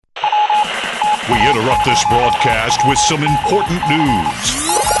We interrupt this broadcast with some important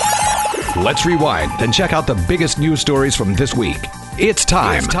news. Let's rewind and check out the biggest news stories from this week. It's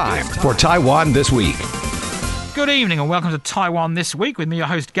time for Taiwan This Week. Good evening and welcome to Taiwan This Week with me, your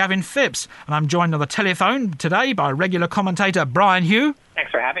host Gavin Phipps. And I'm joined on the telephone today by regular commentator Brian Hugh. Thanks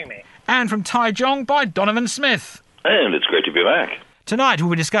for having me. And from Taichung by Donovan Smith. And it's great to be back. Tonight we'll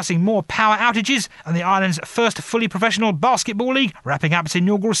be discussing more power outages and the island's first fully professional basketball league wrapping up its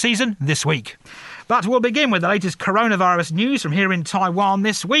inaugural season this week. But we'll begin with the latest coronavirus news from here in Taiwan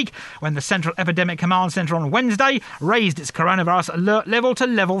this week, when the Central Epidemic Command Centre on Wednesday raised its coronavirus alert level to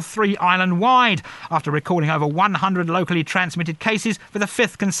level 3 island-wide, after recording over 100 locally transmitted cases for the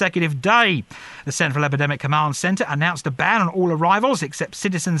 5th consecutive day. The Central Epidemic Command Centre announced a ban on all arrivals except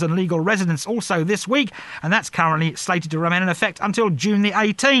citizens and legal residents also this week, and that's currently slated to remain in effect until June the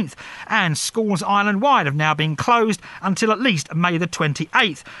 18th. And schools island-wide have now been closed until at least May the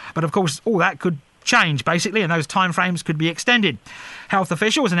 28th. But of course, all that could change, basically, and those timeframes could be extended. Health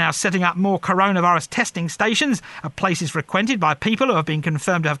officials are now setting up more coronavirus testing stations at places frequented by people who have been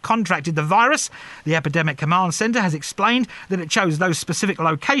confirmed to have contracted the virus. The Epidemic Command Centre has explained that it chose those specific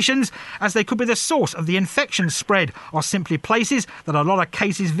locations as they could be the source of the infection spread, or simply places that a lot of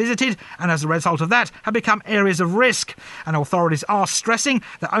cases visited and as a result of that have become areas of risk. And authorities are stressing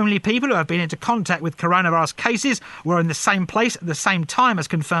that only people who have been into contact with coronavirus cases, were in the same place at the same time as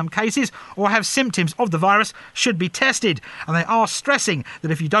confirmed cases, or have symptoms of the virus should be tested. And they are stressing that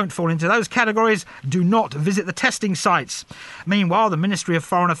if you don't fall into those categories, do not visit the testing sites. Meanwhile, the Ministry of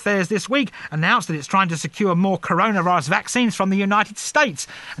Foreign Affairs this week announced that it's trying to secure more coronavirus vaccines from the United States.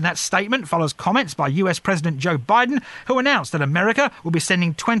 And that statement follows comments by US President Joe Biden, who announced that America will be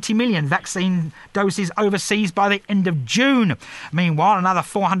sending 20 million vaccine doses overseas by the end of June. Meanwhile, another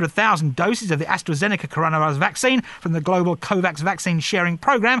 400,000 doses of the AstraZeneca coronavirus vaccine from the global COVAX vaccine sharing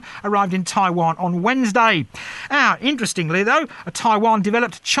program arrived in Taiwan on Wednesday. Now, interestingly though, a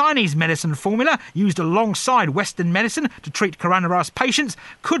Taiwan-developed Chinese medicine formula used alongside Western medicine to treat coronavirus patients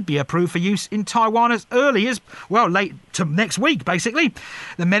could be approved for use in Taiwan as early as, well, late to next week, basically.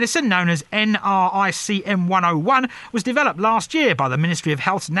 The medicine, known as NRICM-101, was developed last year by the Ministry of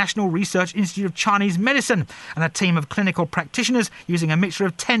Health's National Research Institute of Chinese Medicine and a team of clinical practitioners using a mixture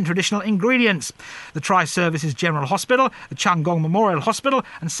of 10 traditional ingredients. The Tri-Services General Hospital, the Changong Memorial Hospital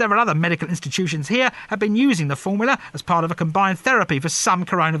and several other medical institutions here have been using the formula as part of a combined therapy for some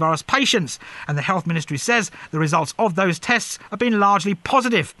coronavirus patients. And the Health Ministry says the results of those tests have been largely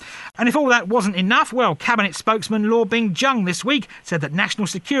positive. And if all that wasn't enough, well, Cabinet spokesman Law Bing-jung this week said that national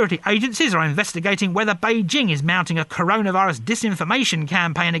security agencies are investigating whether Beijing is mounting a coronavirus disinformation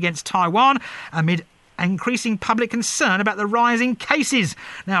campaign against Taiwan amid increasing public concern about the rising cases.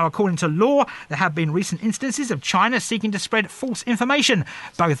 Now, according to Law, there have been recent instances of China seeking to spread false information,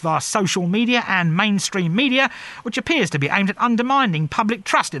 both via social media and mainstream media, which appears to be aimed at undermining public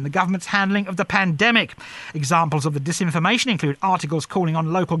trust in the government's handling of the pandemic. Examples of the disinformation include articles calling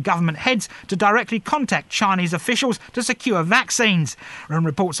on local government heads to directly contact Chinese officials to secure vaccines. And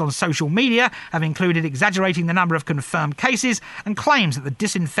reports on social media have included exaggerating the number of confirmed cases and claims that the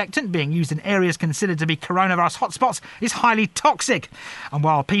disinfectant being used in areas considered to be coronavirus hotspots is highly toxic. And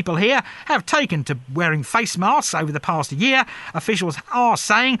while people here have taken to wearing face masks over the past year, officials are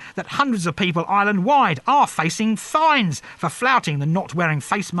saying that hundreds of people island-wide are facing fines for flouting the not wearing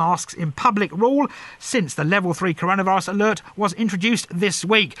face masks in public rule since the level 3 coronavirus alert was introduced this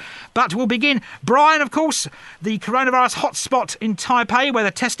week. But we'll begin. Brian, of course, the coronavirus hotspot in Taipei, where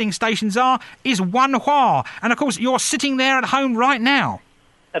the testing stations are, is Wanhua. And of course, you're sitting there at home right now.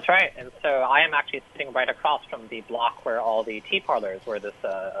 That's right. And so I am actually sitting right across from the block where all the tea parlors where this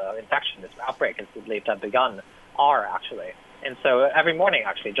infection, this outbreak is believed to have begun, are actually. And so every morning,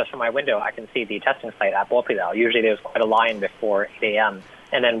 actually, just from my window, I can see the testing site at Bopilao. Usually there's quite a line before 8 a.m.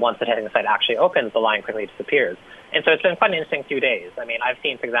 And then once the testing site actually opens, the line quickly disappears. And so it's been quite an interesting few days. I mean, I've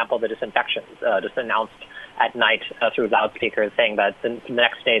seen, for example, the disinfections just announced at night through loudspeakers saying that the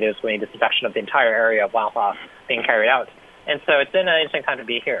next day there's going to be disinfection of the entire area of Wanhua being carried out. And so it's been an interesting time to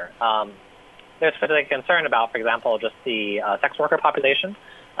be here. There's particular concern about, for example, just the sex worker population.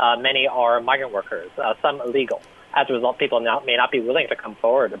 Many are migrant workers, some illegal. As a result, people may not be willing to come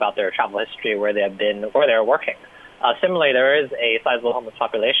forward about their travel history, where they have been, or they're working. Similarly, there is a sizable homeless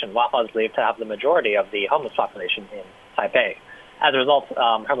population. Wanhua is believed to have the majority of the homeless population in Taipei. As a result,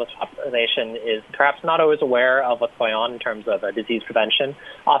 homeless population is perhaps not always aware of what's going on in terms of disease prevention.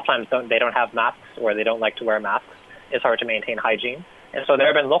 Oftentimes, they don't have masks, or they don't like to wear masks. It's hard to maintain hygiene. And so there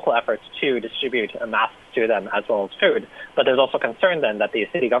have been local efforts to distribute masks to them as well as food. But there's also concern then that the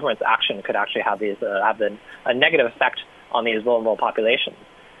city government's action could actually have a negative effect on these vulnerable populations.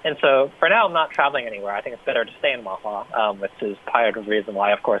 And so for now, I'm not traveling anywhere. I think it's better to stay in Wanhua, which is part of the reason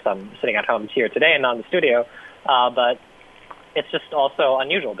why, of course, I'm sitting at home here today and not in the studio. But it's just also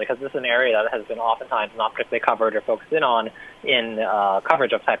unusual because this is an area that has been oftentimes not particularly covered or focused in on in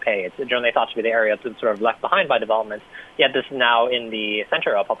coverage of Taipei. It's generally thought to be the area that's been sort of left behind by development, yet this is now in the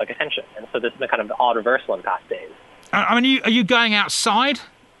center of public attention. And so this has been kind of an odd reversal in the past days. I mean, are you going outside?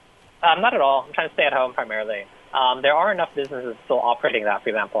 Not at all. I'm trying to stay at home primarily. There are enough businesses still operating that, for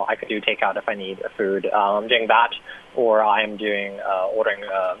example, I could do takeout if I need food. I'm doing that, or I'm doing ordering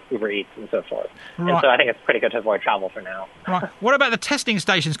Uber Eats and so forth. Right. And so I think it's pretty good to avoid travel for now. Right. What about the testing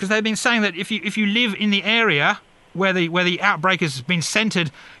stations? Because they've been saying that if you live in the area where the outbreak has been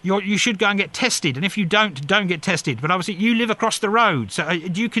centred, you should go and get tested. And if you don't get tested. But obviously you live across the road. So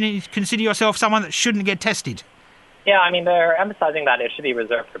do you consider yourself someone that shouldn't get tested? Yeah, I mean, they're emphasizing that it should be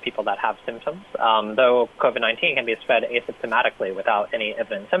reserved for people that have symptoms. Though COVID-19 can be spread asymptomatically without any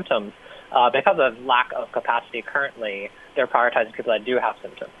evident symptoms, because of lack of capacity currently, they're prioritizing people that do have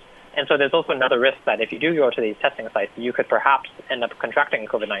symptoms. And so there's also another risk that if you do go to these testing sites, you could perhaps end up contracting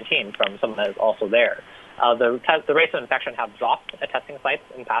COVID-19 from someone that is also there. The rates of infection have dropped at testing sites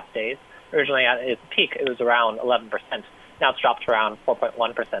in past days. Originally, at its peak, it was around 11%. Now it's dropped to around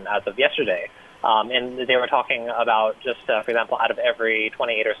 4.1% as of yesterday. And they were talking about just, for example, out of every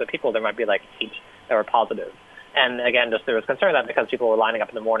 28 or so people, there might be like 8 that were positive. And again, just there was concern that because people were lining up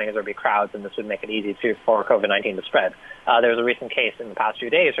in the mornings, there would be crowds, and this would make it easy for COVID-19 to spread. There was a recent case in the past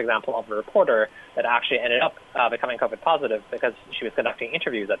few days, for example, of a reporter that actually ended up becoming COVID positive because she was conducting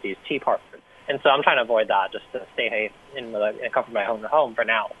interviews at these tea parlors. And so I'm trying to avoid that, just to stay in the comfort of my own home for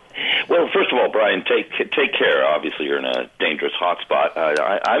now. Well, first of all, Brian, take care. Obviously, you're in a dangerous hotspot.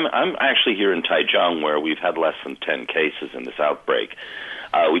 I'm actually here in Taichung, where we've had less than 10 cases in this outbreak.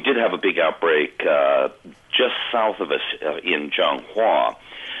 We did have a big outbreak just south of us in Zhanghua,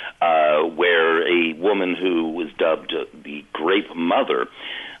 where a woman who was dubbed the Grape Mother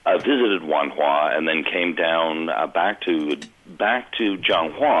visited Wanhua and then came down back to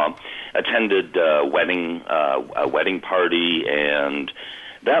Zhanghua, attended a wedding party, and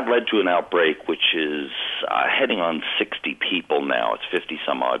that led to an outbreak which is heading on 60 people now. It's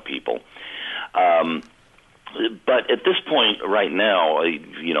 50-some-odd people. But at this point right now,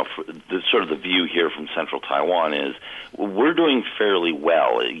 the view here from central Taiwan is we're doing fairly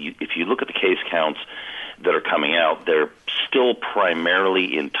well. If you look at the case counts that are coming out, they're still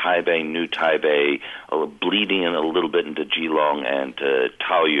primarily in Taipei, New Taipei, bleeding in a little bit into Keelung and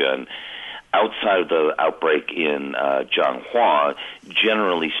Taoyuan. Outside of the outbreak in Zhanghua,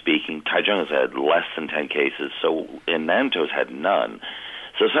 generally speaking, Taichung has had less than 10 cases, and Nantou has had none.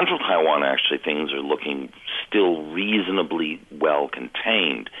 So central Taiwan, actually, things are looking still reasonably well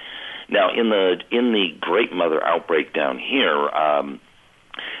contained. Now, in the Great Mother outbreak down here,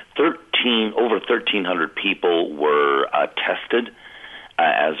 over 1,300 people were tested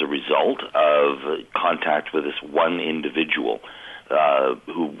as a result of contact with this one individual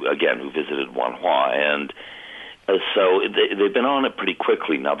who visited Wanhua, and so they've been on it pretty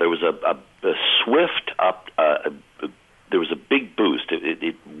quickly. Now, there was a swift up. There was a big boost.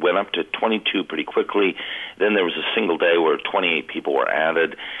 It went up to 22 pretty quickly. Then there was a single day where 28 people were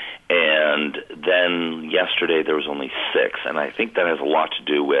added. And then yesterday there was only 6. And I think that has a lot to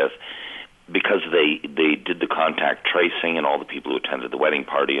do with, because they did the contact tracing and all the people who attended the wedding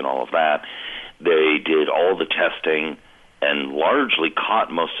party and all of that, they did all the testing and largely caught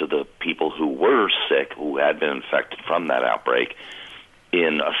most of the people who were sick, who had been infected from that outbreak,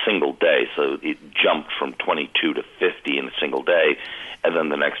 in a single day. So it jumped from 22 to 50 in a single day, and then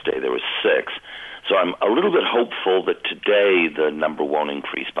the next day there was 6. So I'm a little bit hopeful that today the number won't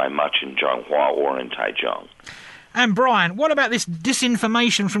increase by much in Zhanghua or in Taichung. And Brian, what about this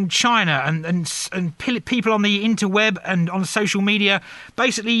disinformation from China and people on the interweb and on social media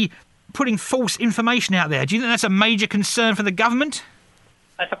basically putting false information out there? Do you think that's a major concern for the government?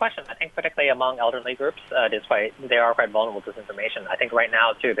 That's a question. I think particularly among elderly groups, they are quite vulnerable to disinformation. I think right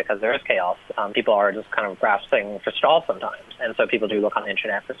now, too, because there is chaos, people are just kind of grasping for straws sometimes. And so people do look on the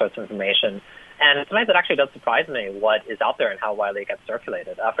internet for sorts of information. And sometimes it actually does surprise me what is out there and how widely it gets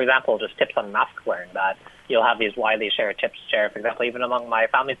circulated. For example, just tips on mask wearing, that you'll have these widely shared tips shared, for example, even among my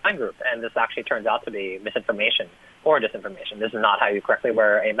family friend group. And this actually turns out to be misinformation or disinformation. This is not how you correctly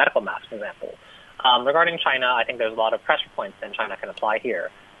wear a medical mask, for example. Regarding China, I think there's a lot of pressure points that China can apply here.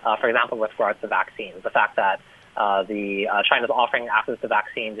 For example, with regards to vaccines, the fact that China's offering access to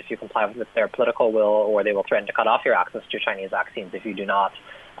vaccines if you comply with their political will, or they will threaten to cut off your access to Chinese vaccines if you do not.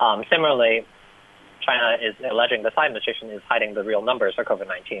 Similarly, China is alleging the Tsai administration is hiding the real numbers for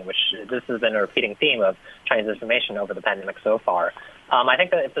COVID-19, which this has been a repeating theme of Chinese information over the pandemic so far. I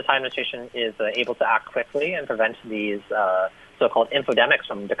think that if the Tsai administration is able to act quickly and prevent these so-called infodemics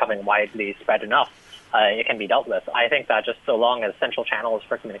from becoming widely spread enough, it can be dealt with. I think that just so long as central channels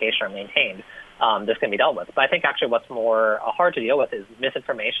for communication are maintained, this can be dealt with. But I think actually what's more hard to deal with is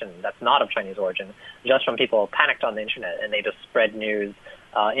misinformation that's not of Chinese origin, just from people panicked on the internet and they just spread news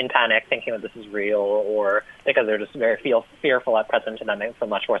in panic, thinking that this is real, or because they're just very fearful at present and that makes them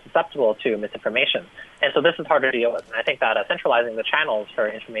much more susceptible to misinformation. And so this is harder to deal with. And I think that centralizing the channels for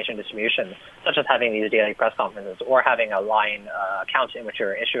information distribution, such as having these daily press conferences or having a line account in which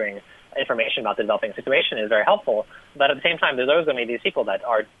you're issuing information about the developing situation, is very helpful. But at the same time, there's always going to be these people that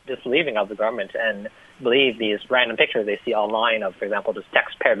are disbelieving of the government and believe these random pictures they see online of, for example, just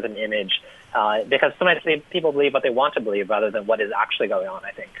text paired with an image, because sometimes people believe what they want to believe rather than what is actually going on,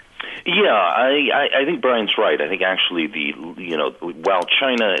 I think. Yeah, I think Brian's right. I think actually while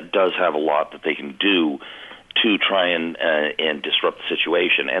China does have a lot that they can do to try and disrupt the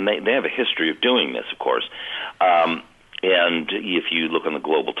situation, and they have a history of doing this, of course. And if you look on the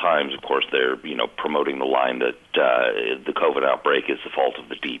Global Times, of course, they're promoting the line that the COVID outbreak is the fault of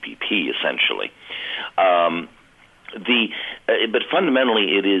the DPP, essentially. But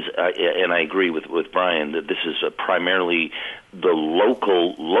fundamentally, it is, and I agree with Brian that this is primarily the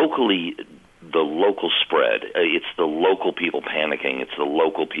local spread. It's the local people panicking. It's the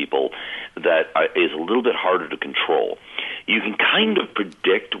local people that is a little bit harder to control. You can kind of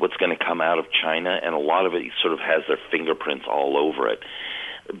predict what's going to come out of China, and a lot of it sort of has their fingerprints all over it.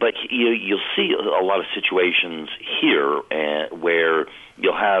 But you'll see a lot of situations here where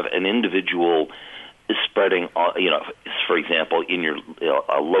you'll have an individual spreading, for example, in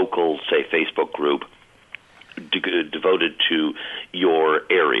a local, say, Facebook group devoted to your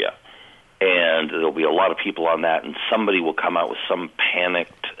area. And there'll be a lot of people on that, and somebody will come out with some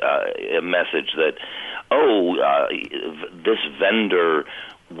panicked message that, this vendor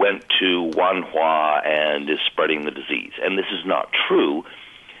went to Wanhua and is spreading the disease. And this is not true,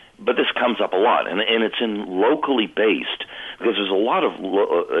 but this comes up a lot. And it's locally based, because there's a lot of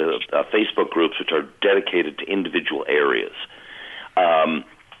Facebook groups which are dedicated to individual areas.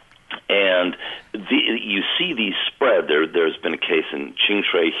 And you see these spread. There's been a case in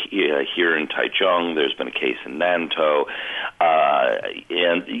Qingshui here in Taichung. There's been a case in Nantou,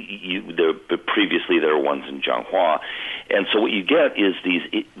 and previously there were ones in Zhanghua. And so what you get is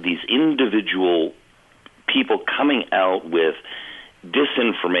these individual people coming out with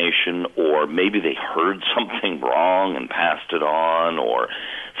disinformation, or maybe they heard something wrong and passed it on, or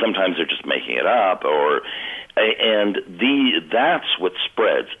sometimes they're just making it up, that's what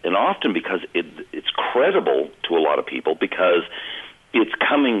spreads, and often because it's credible to a lot of people because it's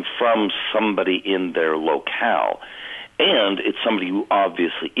coming from somebody in their locale, and it's somebody who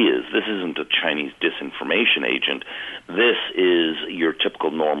obviously is. This isn't a Chinese disinformation agent. This is your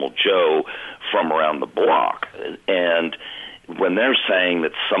typical normal Joe from around the block, and when they're saying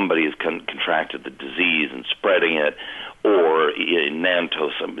that somebody has contracted the disease and spreading it, or in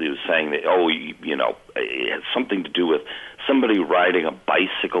Nantou, somebody was saying that, it has something to do with somebody riding a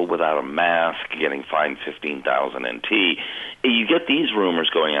bicycle without a mask, getting fined 15,000 NT. You get these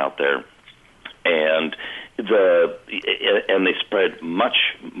rumors going out there, and they spread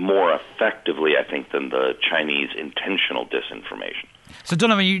much more effectively, I think, than the Chinese intentional disinformation. So,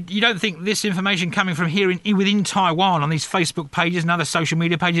 Donovan, you don't think this information coming from here within Taiwan on these Facebook pages and other social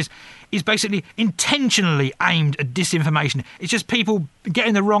media pages is basically intentionally aimed at disinformation? It's just people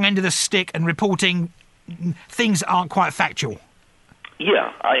getting the wrong end of the stick and reporting things that aren't quite factual?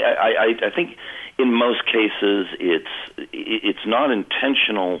 Yeah, I think in most cases it's not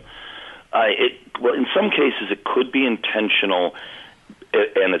intentional. In some cases it could be intentional,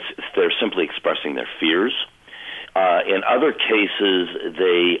 and they're simply expressing their fears. In other cases,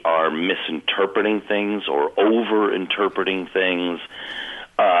 they are misinterpreting things or over-interpreting things.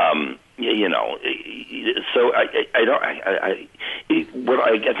 So I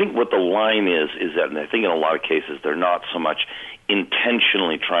think what the line is that, and I think in a lot of cases they're not so much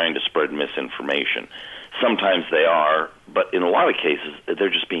intentionally trying to spread misinformation. Sometimes they are, but in a lot of cases they're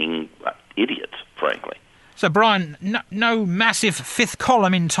just being idiots, frankly. So, Brian, no massive fifth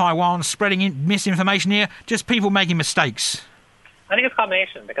column in Taiwan spreading misinformation here, just people making mistakes. I think it's a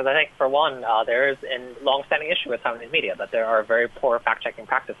combination, because I think, for one, there is a long-standing issue with Taiwanese media that there are very poor fact-checking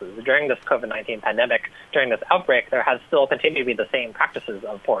practices. During this COVID-19 pandemic, during this outbreak, there has still continued to be the same practices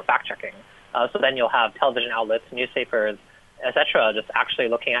of poor fact-checking. So then you'll have television outlets, newspapers, etc., just actually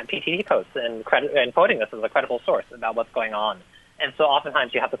looking at PTT posts and quoting this as a credible source about what's going on. And so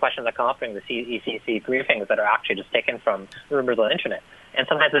oftentimes you have the questions that come up during the CECC briefings that are actually just taken from rumors on the internet. And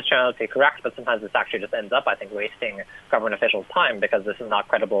sometimes it's turned out to be correct, but sometimes this actually just ends up, I think, wasting government officials' time because this is not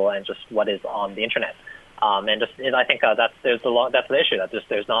credible and just what is on the internet. I think that's the issue. That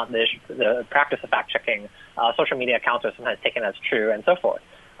there's not the practice of fact checking. Social media accounts are sometimes taken as true and so forth.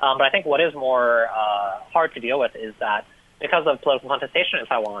 But I think what is more hard to deal with is that because of political contestation in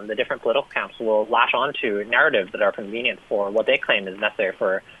Taiwan, the different political camps will latch on to narratives that are convenient for what they claim is necessary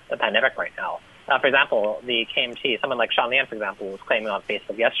for the pandemic right now. For example, the KMT, someone like Shan Lian, for example, was claiming on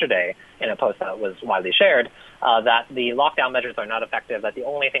Facebook yesterday in a post that was widely shared that the lockdown measures are not effective, that the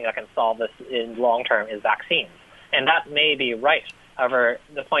only thing that can solve this in long term is vaccines. And that may be right. However,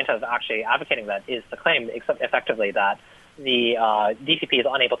 the point of actually advocating that is to claim effectively that the DPP is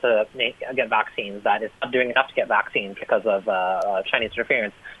unable to get vaccines, that it's not doing enough to get vaccines because of Chinese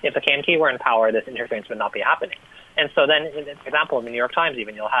interference. If the KMT were in power, this interference would not be happening. And so then, for example, in the New York Times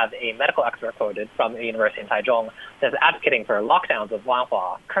even, you'll have a medical expert quoted from a university in Taichung that's advocating for lockdowns of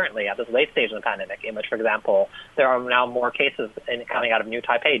Wanhua currently at this late stage of the pandemic, in which, for example, there are now more cases coming out of New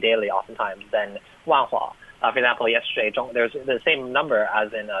Taipei daily oftentimes than Wanhua. For example, yesterday, there's the same number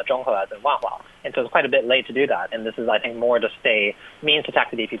as in Zhonghe as in Wanhua. And so it's quite a bit late to do that. And this is, I think, more just a means to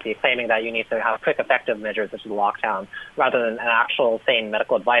attack the DPP, claiming that you need to have quick, effective measures such as lockdown, rather than an actual sane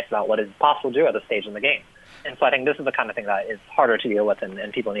medical advice about what is possible to do at this stage in the game. And so I think this is the kind of thing that is harder to deal with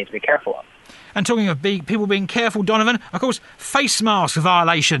and people need to be careful of. And talking of people being careful, Donovan, of course, face mask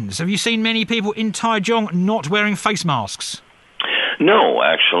violations. Have you seen many people in Taichung not wearing face masks? No,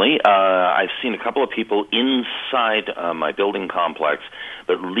 actually. I've seen a couple of people inside my building complex,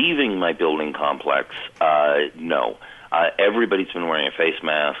 but leaving my building complex, no. Everybody's been wearing a face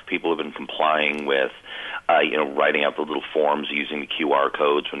mask. People have been complying with, writing out the little forms using the QR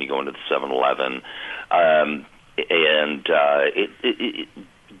codes when you go into the 7-Eleven.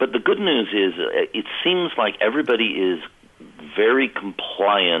 But the good news is it seems like everybody is very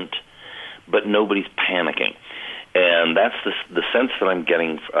compliant, but nobody's panicking. And that's the sense that I'm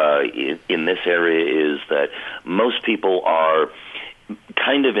getting in this area is that most people are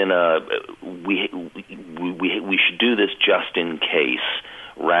kind of in a we should do this just in case,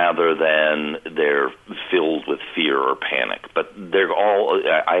 rather than they're filled with fear or panic. But they're all,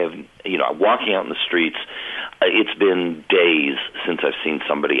 walking out in the streets, it's been days since I've seen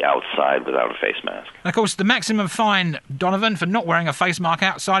somebody outside without a face mask. And of course, the maximum fine, Donovan, for not wearing a face mask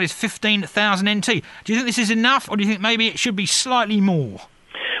outside is 15,000 NT. Do you think this is enough, or do you think maybe it should be slightly more?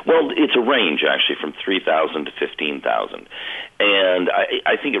 Well, it's a range, actually, from 3,000 to 15,000. And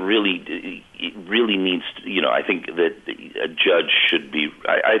I think it really needs to, I think that a judge should be,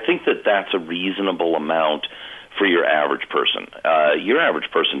 I think that that's a reasonable amount for your average person. Your average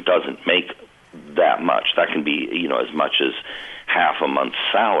person doesn't make that much. That can be, as much as half a month's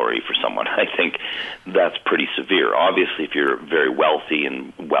salary for someone. I think that's pretty severe. Obviously, if you're very wealthy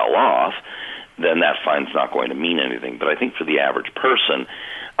and well off, then that fine's not going to mean anything. But I think for the average person,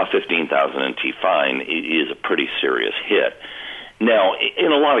 a 15,000 NT fine is a pretty serious hit. Now,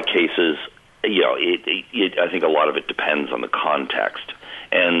 in a lot of cases, I think a lot of it depends on the context,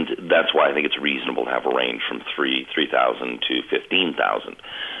 and that's why I think it's reasonable to have a range from 3,000 to 15,000.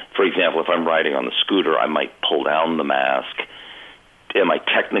 For example, if I'm riding on the scooter, I might pull down the mask. Am I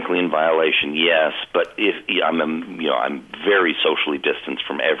technically in violation? Yes, but if I'm very socially distanced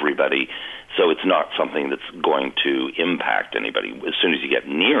from everybody, so it's not something that's going to impact anybody. As soon as you get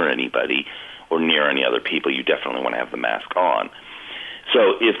near anybody or near any other people, you definitely want to have the mask on.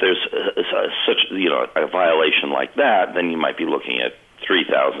 So if there's such a violation like that, then you might be looking at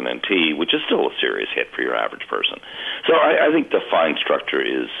 3,000 NT, which is still a serious hit for your average person. So I think the fine structure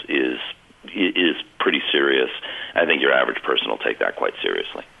is pretty serious. I think your average person will take that quite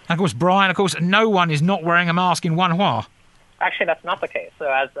seriously. And of course, Brian, no one is not wearing a mask in Wanhua. Actually, that's not the case. So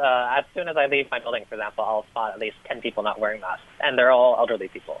as soon as I leave my building, for example, I'll spot at least 10 people not wearing masks, and they're all elderly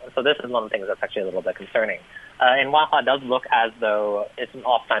people. And so this is one of the things that's actually a little bit concerning. And Wanhua does look as though it's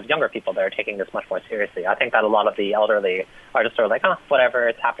oftentimes younger people that are taking this much more seriously. I think that a lot of the elderly are just sort of like, whatever,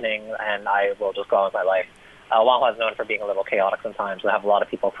 it's happening, and I will just go on with my life. Wanhua is known for being a little chaotic sometimes. We have a lot of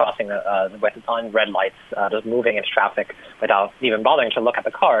people crossing on red lights, just moving into traffic without even bothering to look at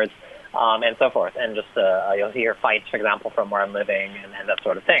the cars. And so forth. And just you'll hear fights, for example, from where I'm living and that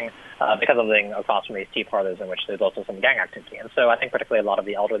sort of thing, because of living across from these tea parlors in which there's also some gang activity. And so I think particularly a lot of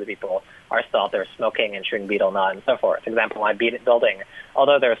the elderly people are still out there smoking and chewing betel nut and so forth. For example, my building,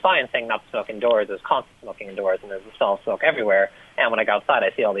 although there's signs saying not to smoke indoors, there's constant smoking indoors and there's smell of smoke everywhere. And when I go outside,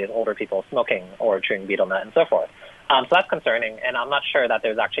 I see all these older people smoking or chewing betel nut and so forth. So that's concerning, and I'm not sure that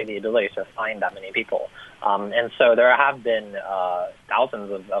there's actually the ability to find that many people. And so there have been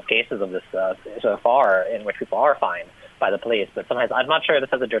thousands of cases of this so far in which people are fined by the police, but sometimes I'm not sure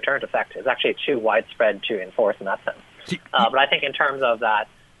this has a deterrent effect. It's actually too widespread to enforce in that sense. But I think in terms of that,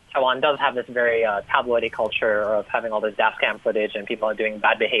 Taiwan does have this very tabloidy culture of having all this dash cam footage and people doing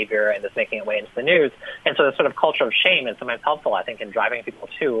bad behavior and just making it way into the news. And so this sort of culture of shame is sometimes helpful, I think, in driving people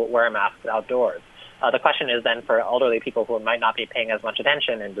to wear masks outdoors. The question is then for elderly people who might not be paying as much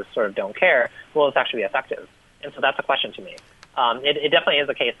attention and just sort of don't care, will this actually be effective? And so that's a question to me. It definitely is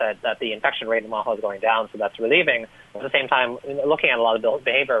the case that the infection rate in Wanhua is going down, so that's relieving. At the same time, looking at a lot of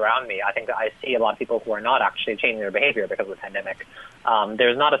behavior around me, I think that I see a lot of people who are not actually changing their behavior because of the pandemic.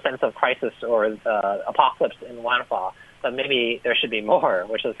 There's not a sense of crisis or apocalypse in Wanhua, but maybe there should be more,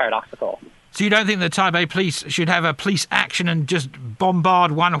 which is paradoxical. So you don't think the Taipei police should have a police action and just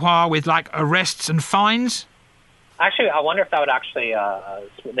bombard Wanhua with, like, arrests and fines? Actually, I wonder if that would actually,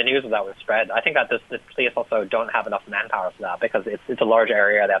 the news of that would spread. I think that the police also don't have enough manpower for that because it's a large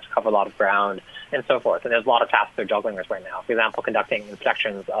area. They have to cover a lot of ground and so forth. And there's a lot of tasks they're juggling with right now. For example, conducting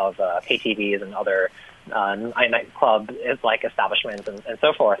inspections of KTVs and other nightclub-like establishments and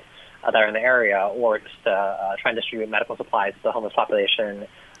so forth that are in the area, or just try and distribute medical supplies to the homeless population,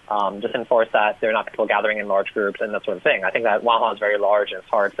 just enforce that there are not people gathering in large groups and that sort of thing. I think that Wanhua is very large and it's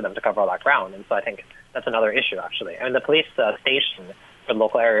hard for them to cover all that ground. And so I think that's another issue, actually. And the police station for the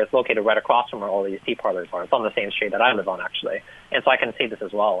local area is located right across from where all these tea parlors are. It's on the same street that I live on, actually. And so I can see this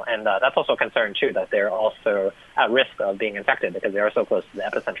as well. And that's also a concern, too, that they're also at risk of being infected because they are so close to the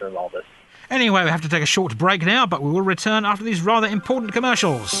epicenter of all this. Anyway, we have to take a short break now, but we will return after these rather important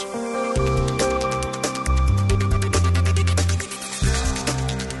commercials.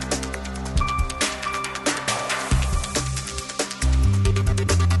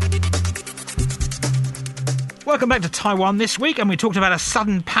 Welcome back to Taiwan This Week, and we talked about a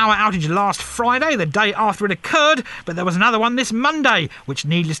sudden power outage last Friday, the day after it occurred, but there was another one this Monday, which,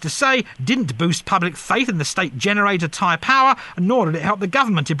 needless to say, didn't boost public faith in the state generator Taipower, nor did it help the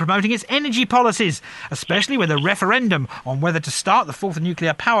government in promoting its energy policies, especially with a referendum on whether to start the fourth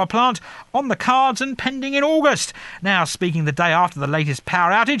nuclear power plant on the cards and pending in August. Now, speaking the day after the latest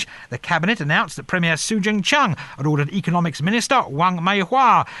power outage, the Cabinet announced that Premier Su Jing-chung had ordered Economics Minister Wang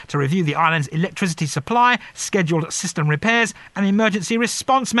Meihua to review the island's electricity supply, scheduled system repairs and emergency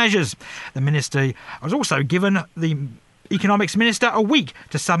response measures. The minister was also given the Economics Minister a week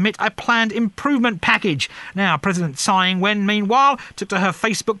to submit a planned improvement package. Now, President Tsai Ing-wen, meanwhile, took to her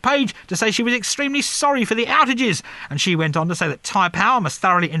Facebook page to say she was extremely sorry for the outages, and she went on to say that Taipower must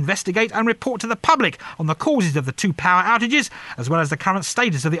thoroughly investigate and report to the public on the causes of the two power outages, as well as the current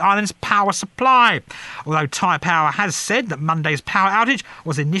status of the island's power supply. Although Taipower has said that Monday's power outage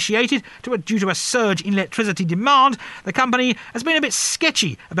was initiated due to a surge in electricity demand, the company has been a bit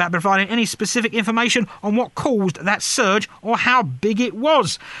sketchy about providing any specific information on what caused that surge or how big it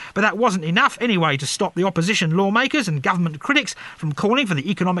was. But that wasn't enough anyway to stop the opposition lawmakers and government critics from calling for the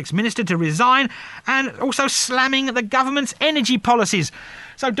economics minister to resign and also slamming the government's energy policies.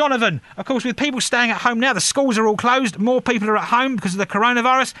 So, Donovan, of course, with people staying at home now, the schools are all closed, more people are at home because of the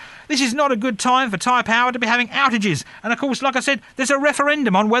coronavirus. This is not a good time for Taipower to be having outages. And, of course, like I said, there's a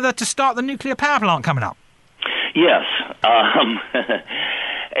referendum on whether to start the nuclear power plant coming up. Yes.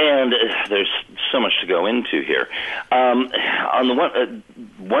 And there's so much to go into here. On the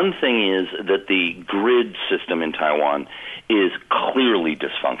one thing is that the grid system in Taiwan is clearly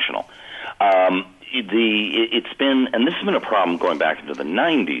dysfunctional. It's been, and this has been a problem going back into the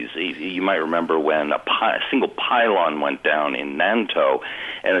 90s. You might remember when a single pylon went down in Nantou,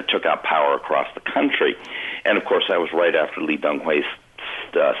 and it took out power across the country. And of course, that was right after Lee Teng-hui's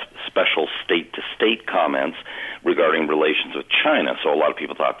special state-to-state comments regarding relations with China. So a lot of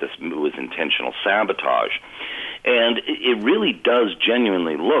people thought this was intentional sabotage. And it really does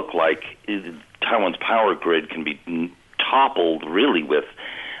genuinely look like Taiwan's power grid can be toppled really with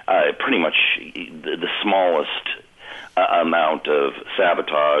pretty much the smallest amount of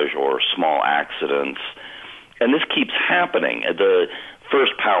sabotage or small accidents. And this keeps happening. The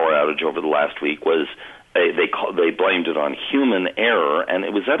first power outage over the last week was they blamed it on human error, and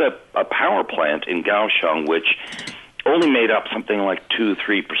it was at a power plant in Kaohsiung, which only made up something like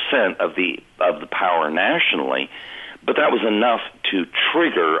 2-3% of the power nationally, but that was enough to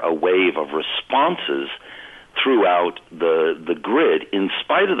trigger a wave of responses throughout the grid, in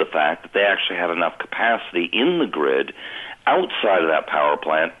spite of the fact that they actually had enough capacity in the grid outside of that power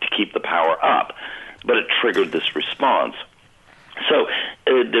plant to keep the power up, but it triggered this response. So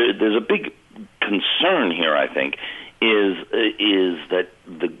there's a big concern here, I think, is that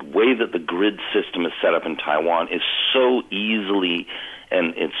the way that the grid system is set up in Taiwan is so easily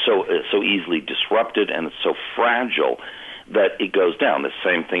and it's so easily disrupted, and it's so fragile that it goes down. The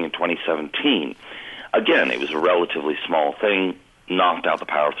same thing in 2017. Again, it was a relatively small thing, knocked out the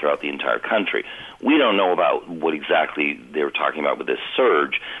power throughout the entire country. We don't know about what exactly they were talking about with this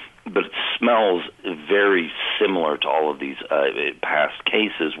surge, but it smells very similar to all of these past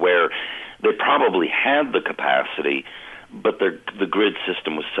cases where they probably had the capacity, but the grid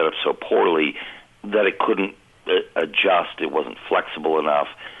system was set up so poorly that it couldn't adjust. It wasn't flexible enough.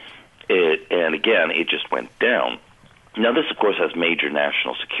 And again, it just went down. Now, this, of course, has major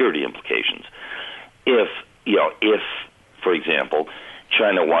national security implications. If, for example,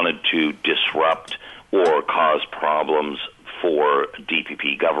 China wanted to disrupt or cause problems for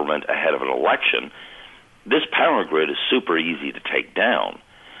DPP government ahead of an election, this power grid is super easy to take down,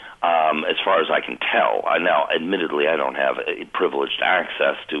 as far as I can tell. Now, admittedly, I don't have a privileged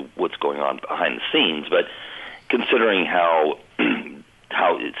access to what's going on behind the scenes, but considering how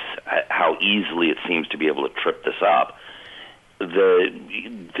easily it seems to be able to trip this up,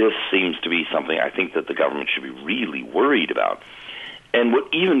 this seems to be something I think that the government should be really worried about. And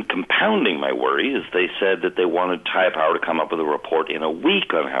what even compounding my worry is they said that they wanted Taipower to come up with a report in a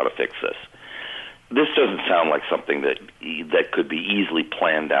week on how to fix this. This doesn't sound like something that could be easily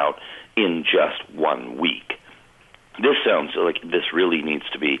planned out in just 1 week. This sounds like this really needs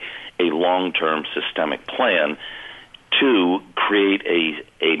to be a long-term systemic plan to create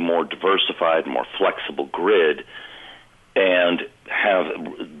a more diversified, more flexible grid and have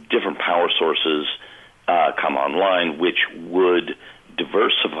different power sources come online, which would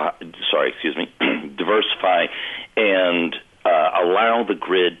diversify and allow the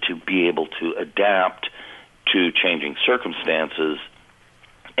grid to be able to adapt to changing circumstances.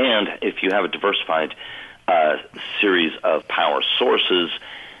 And if you have a diversified series of power sources,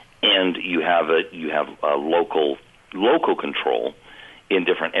 and you have a local control in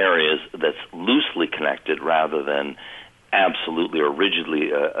different areas that's loosely connected rather than absolutely or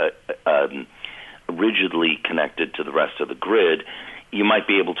rigidly connected to the rest of the grid, you might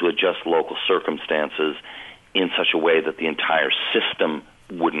be able to adjust local circumstances in such a way that the entire system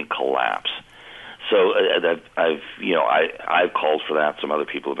wouldn't collapse. So I've called for that. Some other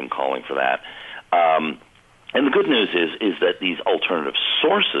people have been calling for that. And the good news is that these alternative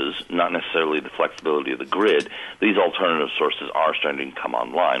sources, not necessarily the flexibility of the grid, these alternative sources are starting to come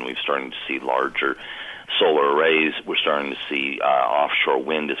online. We're starting to see larger solar arrays. We're starting to see offshore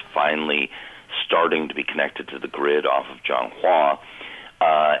wind is finally starting to be connected to the grid off of Zhanghua,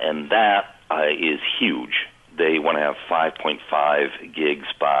 and that is huge. They want to have 5.5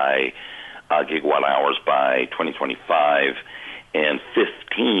 gigawatt hours by 2025 and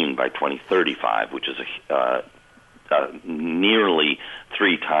 15 by 2035, which is nearly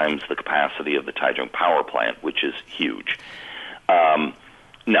 3 times the capacity of the Taichung power plant, which is huge.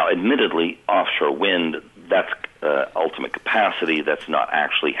 Now, admittedly, offshore wind, that's ultimate capacity. That's not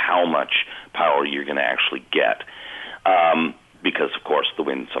actually how much power you're going to actually get, because, of course, the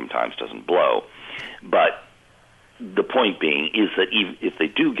wind sometimes doesn't blow. But the point being is that if they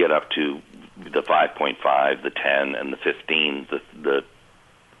do get up to the 5.5, the 10, and the 15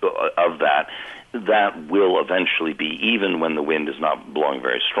 of that will eventually be, even when the wind is not blowing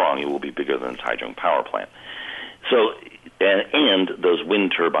very strong, it will be bigger than the Taichung power plant. So, and those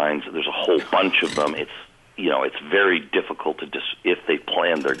wind turbines, there's a whole bunch of them. It's very difficult to if they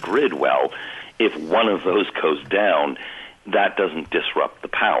plan their grid well, if one of those goes down, that doesn't disrupt the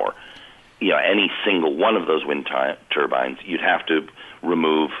power. Any single one of those wind turbines, you'd have to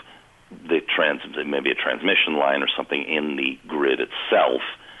remove maybe a transmission line or something in the grid itself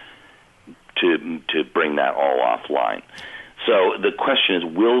to bring that all offline. So the question is,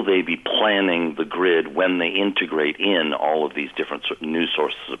 will they be planning the grid when they integrate in all of these different new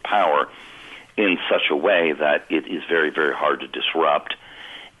sources of power in such a way that it is very, very hard to disrupt,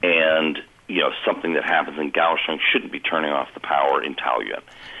 and something that happens in Kaohsiung shouldn't be turning off the power in Taoyuan.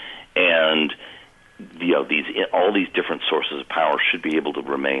 And all these different sources of power should be able to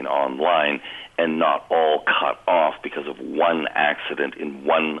remain online and not all cut off because of one accident in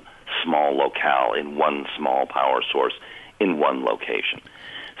one small locale, in one small power source, in one location.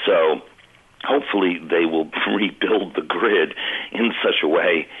 So hopefully they will rebuild the grid in such a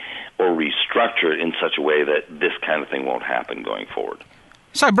way or restructure it in such a way that this kind of thing won't happen going forward.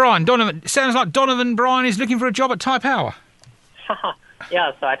 So, Brian, Donovan, sounds like Donovan Bryan is looking for a job at Taipower.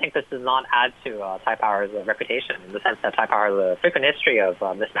 Yeah, so I think this does not add to Taipower's reputation in the sense that Taipower has a frequent history of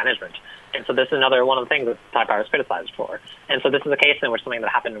mismanagement. And so this is another one of the things that Taipower is criticized for. And so this is a case in which something that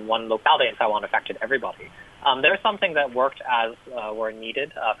happened in one locality in Taiwan affected everybody. There are some things that worked as were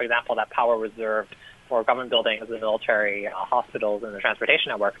needed. For example, that power reserved for government buildings, the military, hospitals, and the transportation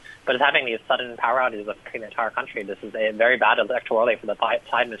network. But it's having these sudden power outages affecting the entire country. This is a very bad electorally for the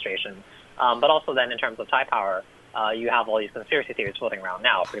Tsai administration. But also then in terms of Taipower, you have all these conspiracy theories floating around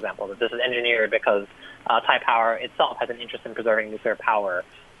now. For example, that this is engineered because Taipower itself has an interest in preserving nuclear power,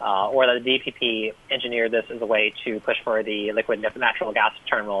 or that the DPP engineered this as a way to push for the liquid natural gas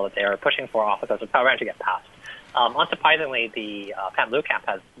terminal that they are pushing for off because of Power to get passed. Unsurprisingly, the Pan Blue camp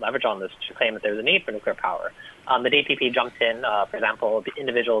has leverage on this to claim that there's a need for nuclear power. The DPP jumped in, for example,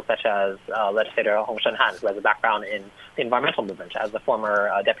 individuals such as legislator Hong Shenhan, who has a background in the environmental movement as the former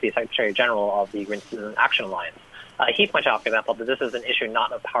Deputy Secretary General of the Green Citizen Action Alliance. He pointed out, for example, that this is an issue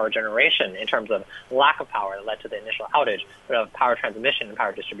not of power generation in terms of lack of power that led to the initial outage, but of power transmission and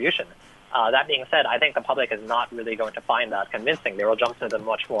power distribution. That being said, I think the public is not really going to find that convincing. They will jump to the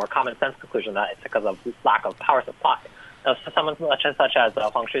much more common sense conclusion that it's because of lack of power supply. Someone such as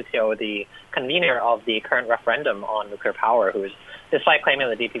Huang Shuqiu, the convener of the current referendum on nuclear power, who is, despite claiming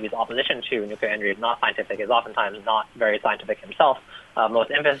the DPP's opposition to nuclear energy is not scientific, is oftentimes not very scientific himself,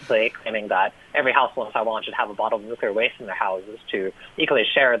 most infamously claiming that every household in Taiwan should have a bottle of nuclear waste in their houses to equally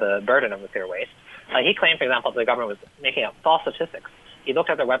share the burden of nuclear waste. He claimed, for example, that the government was making up false statistics. He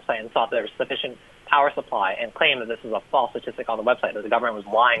looked at their website and saw that there was sufficient power supply and claimed that this was a false statistic on the website, that the government was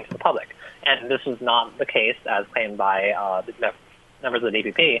lying to the public. And this was not the case, as claimed by the members of the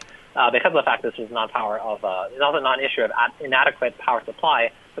DPP, because of the fact that this was not an issue of inadequate power supply,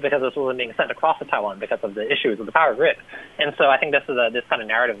 but because this wasn't being sent across to Taiwan because of the issues of the power grid. And so I think this is this kind of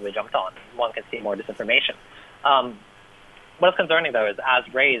narrative we jumped on. One can see more disinformation. What's concerning, though, is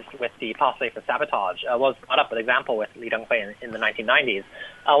as raised with the possibility for sabotage, was brought up an example with Li Denghui in the 1990s.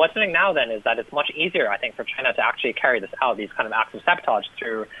 What's happening now, then, is that it's much easier, I think, for China to actually carry this out, these kind of acts of sabotage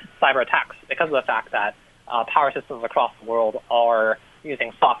through cyber attacks, because of the fact that power systems across the world are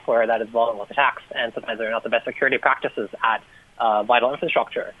using software that is vulnerable to attacks, and sometimes they're not the best security practices at vital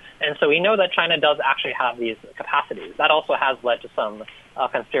infrastructure. And so we know that China does actually have these capacities. That also has led to some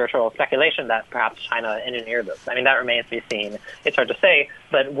conspiratorial speculation that perhaps China engineered this. I mean, that remains to be seen. It's hard to say,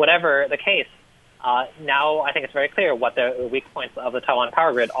 but whatever the case, now I think it's very clear what the weak points of the Taiwan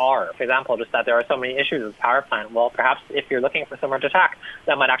power grid are. For example, just that there are so many issues with the power plant. Well, perhaps if you're looking for somewhere to attack,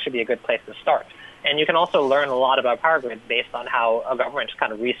 that might actually be a good place to start. And you can also learn a lot about power grids based on how a government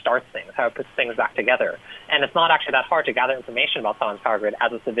kind of restarts things, how it puts things back together. And it's not actually that hard to gather information about Taiwan's power grid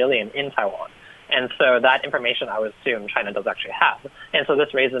as a civilian in Taiwan. And so that information, I would assume, China does actually have. And so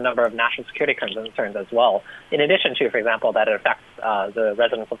this raises a number of national security concerns as well, in addition to, for example, that it affects the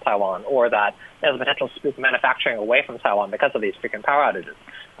residents of Taiwan, or that there's a potential spook manufacturing away from Taiwan because of these frequent power outages,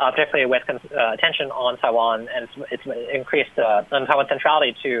 particularly with attention on Taiwan and its increased on Taiwan's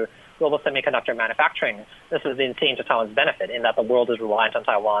centrality to global semiconductor manufacturing. This is being seen to Taiwan's benefit in that the world is reliant on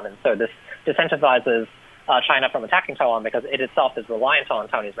Taiwan, and so this disincentivizes China from attacking Taiwan because it itself is reliant on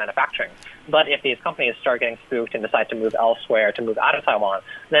Taiwanese manufacturing. But if these companies start getting spooked and decide to move elsewhere, to move out of Taiwan,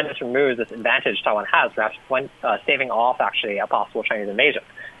 then this removes this advantage Taiwan has, perhaps staving off actually a possible Chinese invasion.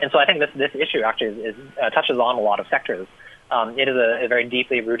 And so I think this issue actually touches on a lot of sectors. It is a very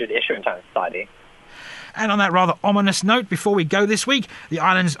deeply rooted issue in Taiwan society. And on that rather ominous note, before we go this week, the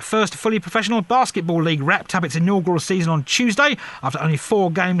island's first fully professional basketball league wrapped up its inaugural season on Tuesday after only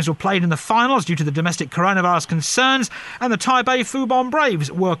 4 games were played in the finals due to the domestic coronavirus concerns, and the Taipei Fubon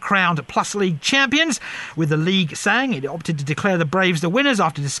Braves were crowned Plus League champions, with the league saying it opted to declare the Braves the winners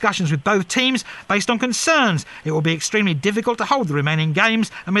after discussions with both teams based on concerns it will be extremely difficult to hold the remaining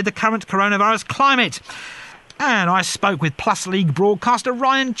games amid the current coronavirus climate. And I spoke with Plus League broadcaster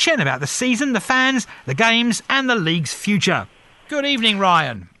Ryan Chen about the season, the fans, the games and the league's future. Good evening,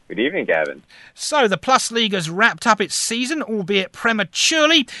 Ryan. Good evening, Gavin. So the Plus League has wrapped up its season, albeit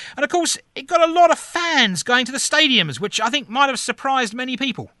prematurely, and of course it got a lot of fans going to the stadiums, which I think might have surprised many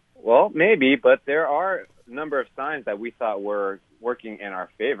people. Well, maybe, but there are a number of signs that we thought were working in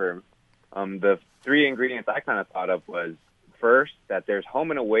our favor. The 3 ingredients I kind of thought of was, first, that there's home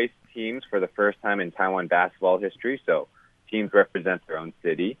and away teams for the first time in Taiwan basketball history, so teams represent their own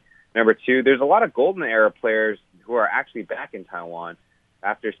city. Number 2, there's a lot of golden era players who are actually back in Taiwan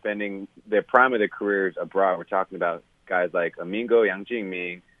after spending the prime of their careers abroad. We're talking about guys like Amingo Yang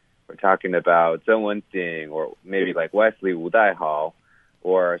Jingming, we're talking about Zheng Wenjing, or maybe like Wesley Wu Daihao,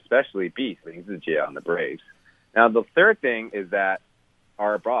 or especially Beast Lin Zijie on the Braves. Now, the third thing is that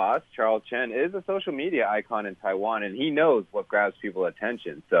our boss, Charles Chen, is a social media icon in Taiwan, and he knows what grabs people's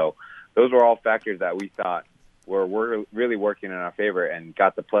attention. So those were all factors that we thought were really working in our favor and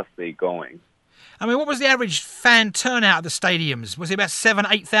got the Plus League going. I mean, what was the average fan turnout at the stadiums? Was it about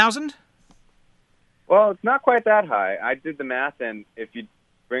 7,000, 8,000? Well, it's not quite that high. I did the math, and if you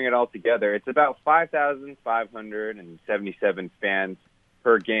bring it all together, it's about 5,577 fans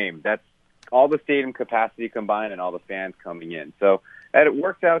per game. That's all the stadium capacity combined and all the fans coming in. So it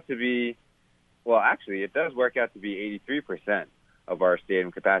works out to be, well, actually, it does work out to be 83% of our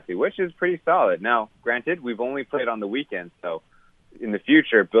stadium capacity, which is pretty solid. Now, granted, we've only played on the weekends, so in the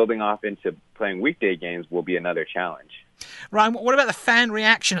future, building off into playing weekday games will be another challenge. Ryan, what about the fan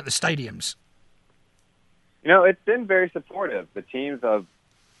reaction at the stadiums? It's been very supportive. The teams have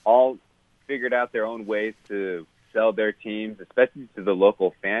all figured out their own ways to sell their teams, especially to the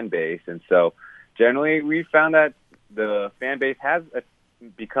local fan base. And so generally we found that the fan base has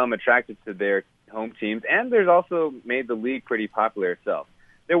become attracted to their home teams, and there's also made the league pretty popular itself.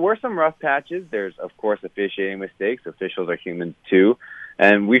 There were some rough patches. There's, of course, officiating mistakes. Officials are humans too.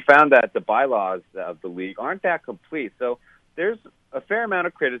 And we found that the bylaws of the league aren't that complete. So there's a fair amount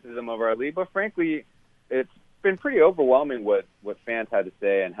of criticism of our league, but frankly, it's been pretty overwhelming what fans had to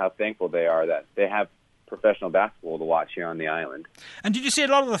say and how thankful they are that they have professional basketball to watch here on the island. And did you see a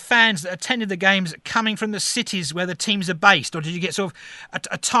lot of the fans that attended the games coming from the cities where the teams are based, or did you get sort of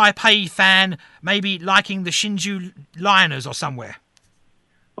a Taipei fan maybe liking the Hsinchu Lioners or somewhere?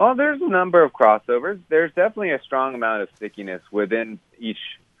 Well, there's a number of crossovers. There's definitely a strong amount of stickiness within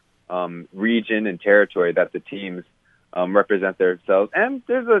each region and territory that the teams represent themselves. And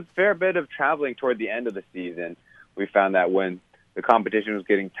there's a fair bit of traveling toward the end of the season. We found that when the competition was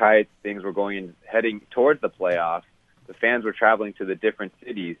getting tight, things were heading towards the playoffs, the fans were traveling to the different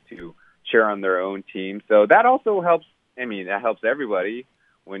cities to cheer on their own team. So that also helps. That helps everybody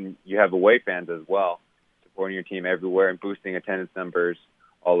when you have away fans as well, supporting your team everywhere and boosting attendance numbers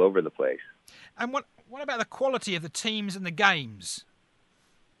all over the place. And what about the quality of the teams and the games?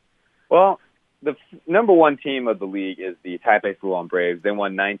 Well, the number one team of the league is the Taipei Foohong Braves. They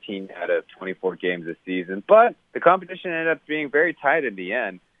won 19 out of 24 games this season, but the competition ended up being very tight in the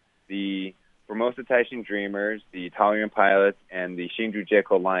end. The Formosa Taishin Dreamers, the Taoyuan Pilots, and the Hsinchu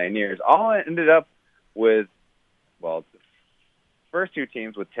Jeko Lioneers all ended up with, the first two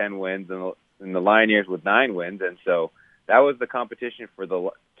teams with 10 wins and the Lioneers with 9 wins, and so that was the competition for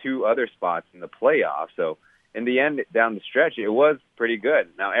the two other spots in the playoffs. So in the end, down the stretch, it was pretty good.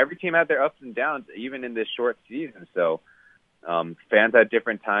 Now, every team had their ups and downs, even in this short season. So fans had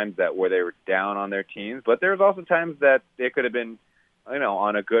different times where they were down on their teams, but there was also times that they could have been,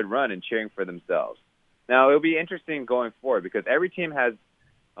 on a good run and cheering for themselves. Now, it'll be interesting going forward because every team has,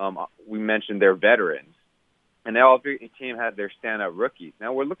 we mentioned their veterans, and every team has their standout rookies.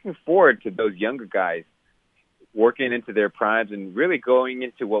 Now, we're looking forward to those younger guys working into their primes and really going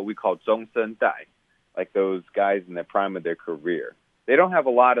into what we call Zhongsen Dai, like those guys in the prime of their career. They don't have a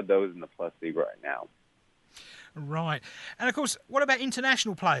lot of those in the Plus League right now. Right. And, of course, what about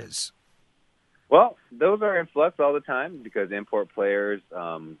international players? Well, those are in flux all the time because import players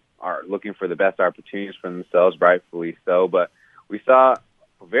are looking for the best opportunities for themselves, rightfully so. But we saw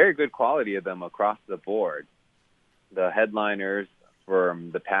a very good quality of them across the board. The headliners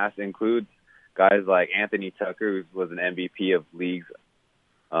from the past include guys like Anthony Tucker, who was an MVP of leagues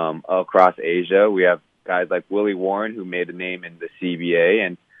across Asia. We have guys like Willie Warren, who made a name in the CBA,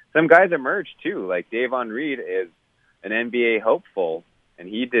 and some guys emerged too, like Davon Reed is an NBA hopeful, and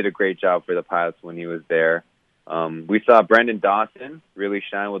he did a great job for the Pilots when he was there. We saw Brendan Dawson really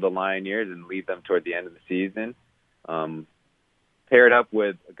shine with the Lioneers and lead them toward the end of the season. Paired up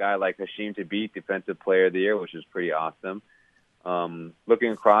with a guy like Hashim Thabit, Defensive Player of the Year, which is pretty awesome.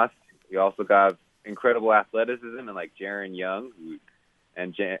 Looking across, you also got incredible athleticism and like Jaron Young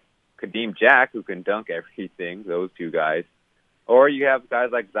and Kadeem Jack, who can dunk everything, those two guys. Or you have guys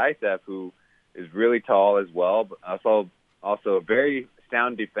like Zaitsev, who is really tall as well, but also very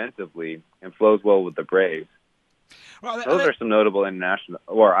sound defensively and flows well with the Braves. Well, those are some notable international,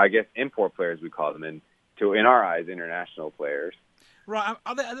 or I guess import players we call them, in our eyes, international players. Right.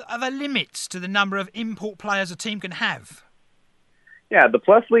 Are there limits to the number of import players a team can have? Yeah, the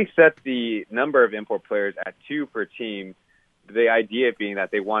Plus League set the number of import players at 2 per team, the idea being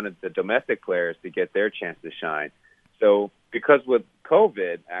that they wanted the domestic players to get their chance to shine. So because with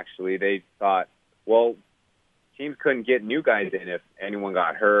COVID, actually, they thought, well, teams couldn't get new guys in if anyone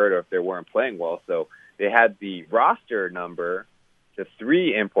got hurt or if they weren't playing well. So they had the roster number to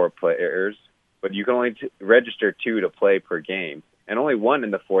 3 import players, but you can only register 2 to play per game, and only 1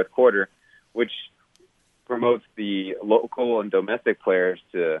 in the fourth quarter, which promotes the local and domestic players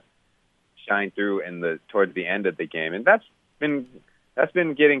to shine through towards the end of the game, and that's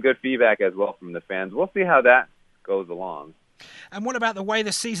been getting good feedback as well from the fans. We'll see how that goes along. And what about the way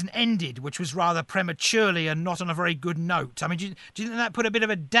the season ended, which was rather prematurely and not on a very good note? I mean, do you think that put a bit of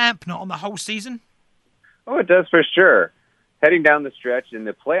a dampener on the whole season? Oh, it does for sure. Heading down the stretch in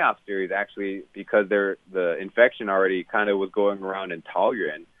the playoff series, actually, because the infection already kind of was going around in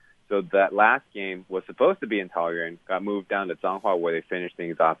Taoyuan. So that last game was supposed to be in Taoyuan, got moved down to Zhanghua, where they finished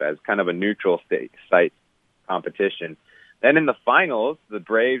things off as kind of a neutral site competition. Then in the finals, the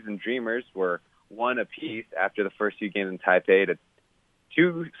Braves and Dreamers were one apiece after the first few games in Taipei. To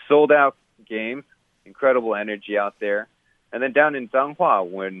 2 sold-out games, incredible energy out there. And then down in Zhanghua,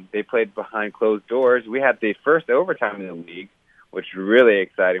 when they played behind closed doors, we had the first overtime in the league, which was really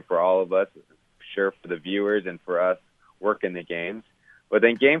exciting for all of us, sure for the viewers and for us working the games. But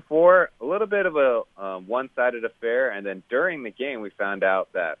then Game 4, a little bit of a one-sided affair, and then during the game we found out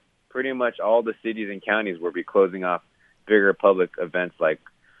that pretty much all the cities and counties will be closing off bigger public events like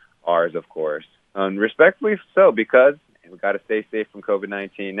ours, of course. Respectfully so, because we've got to stay safe from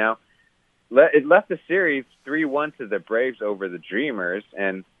COVID-19. Now, it left the series 3-1 to the Braves over the Dreamers,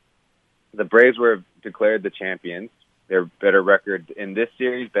 and the Braves were declared the champions. Their better record in this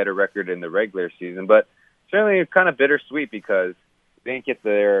series, better record in the regular season, but certainly kind of bittersweet because they didn't get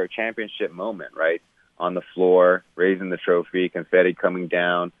their championship moment, right? On the floor, raising the trophy, confetti coming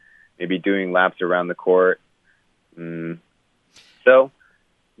down, maybe doing laps around the court. So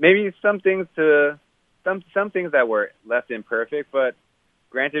maybe some things that were left imperfect, but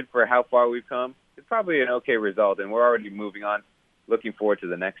granted, for how far we've come, it's probably an okay result, and we're already moving on, looking forward to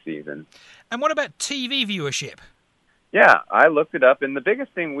the next season. And what about TV viewership? Yeah, I looked it up, and the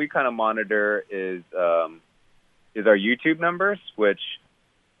biggest thing we kind of monitor is our YouTube numbers, which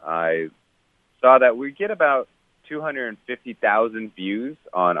I saw that we get about 250,000 views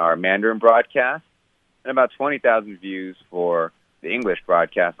on our Mandarin broadcast and about 20,000 views for the English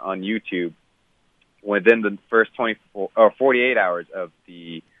broadcast on YouTube within the first 48 hours of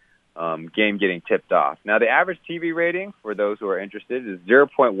the game getting tipped off. Now, the average TV rating, for those who are interested, is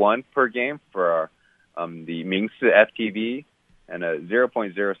 0.1 per game for the Mingsi FTV and a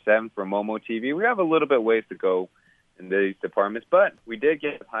 0.07 for Momo TV. We have a little bit ways to go in these departments, but we did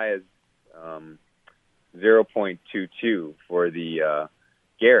get as high as 0.22 for the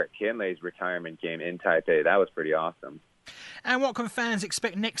Garrett Kinley's retirement game in Taipei. That was pretty awesome. And what can fans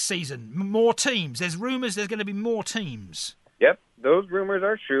expect next season? More teams? There's rumours there's going to be more teams. Yep, those rumors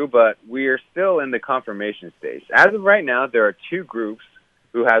are true, but we are still in the confirmation stage. As of right now, there are 2 groups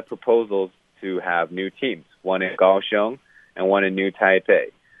who have proposals to have new teams, one in Kaohsiung and one in New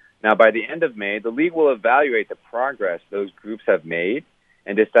Taipei. Now, by the end of May, the league will evaluate the progress those groups have made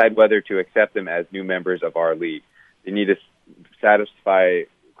and decide whether to accept them as new members of our league. They need to satisfy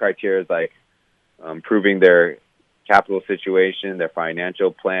criteria like proving their capital situation, their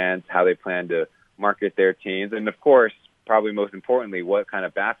financial plans, how they plan to market their teams, and of course, probably most importantly, what kind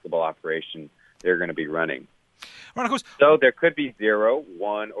of basketball operation they're going to be running. Right, of course. So there could be 0,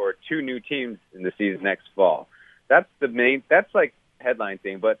 1, or 2 new teams in the season next fall. That's like headline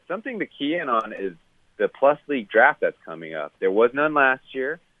thing, but something to key in on is the Plus League draft that's coming up. There was none last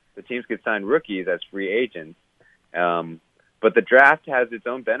year. The teams could sign rookies as free agents, but the draft has its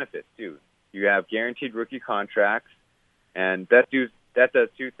own benefits too. You have guaranteed rookie contracts, and that does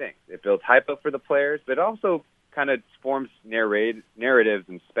 2 things. It builds hype up for the players, but also kind of forms narratives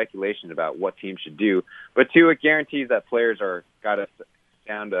and speculation about what teams should do. But 2, it guarantees that players are got a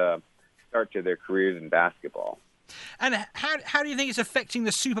sound start to their careers in basketball. And how do you think it's affecting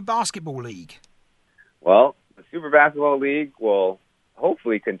the Super Basketball League? Well, the Super Basketball League will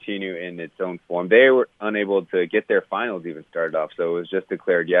hopefully continue in its own form. They were unable to get their finals even started off, so it was just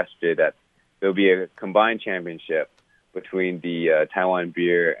declared yesterday that there'll be a combined championship between the Taiwan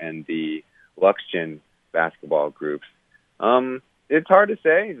Beer and the Luxgen basketball groups. It's hard to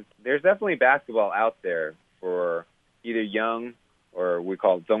say. There's definitely basketball out there for either young or we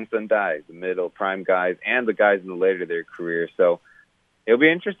call Zhongsen Dai, the middle prime guys, and the guys in the later of their career. So it'll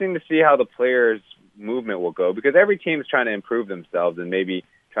be interesting to see how the players' movement will go because every team is trying to improve themselves and maybe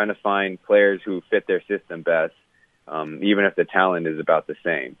trying to find players who fit their system best, even if the talent is about the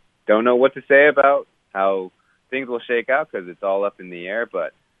same. Don't know what to say about how things will shake out because it's all up in the air,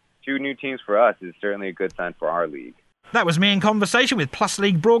 but 2 new teams for us is certainly a good sign for our league. That was me in conversation with Plus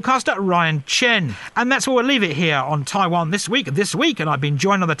League broadcaster Ryan Chen. And that's where we'll leave it here on Taiwan This Week, and I've been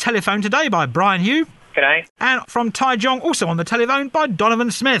joined on the telephone today by Brian Yu. G'day. And from Taichung, also on the telephone, by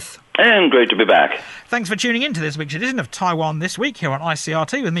Donovan Smith. And great to be back. Thanks for tuning in to this week's edition of Taiwan This Week here on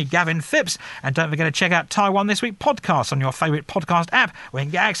ICRT with me, Gavin Phipps. And don't forget to check out Taiwan This Week podcast on your favourite podcast app, where you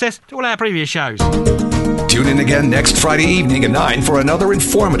can get access to all our previous shows. Tune in again next Friday evening at 9 for another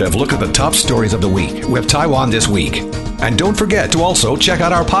informative look at the top stories of the week with Taiwan This Week. And don't forget to also check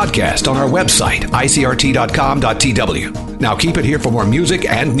out our podcast on our website, icrt.com.tw. Now keep it here for more music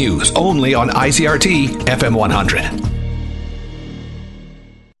and news only on ICRT FM 100.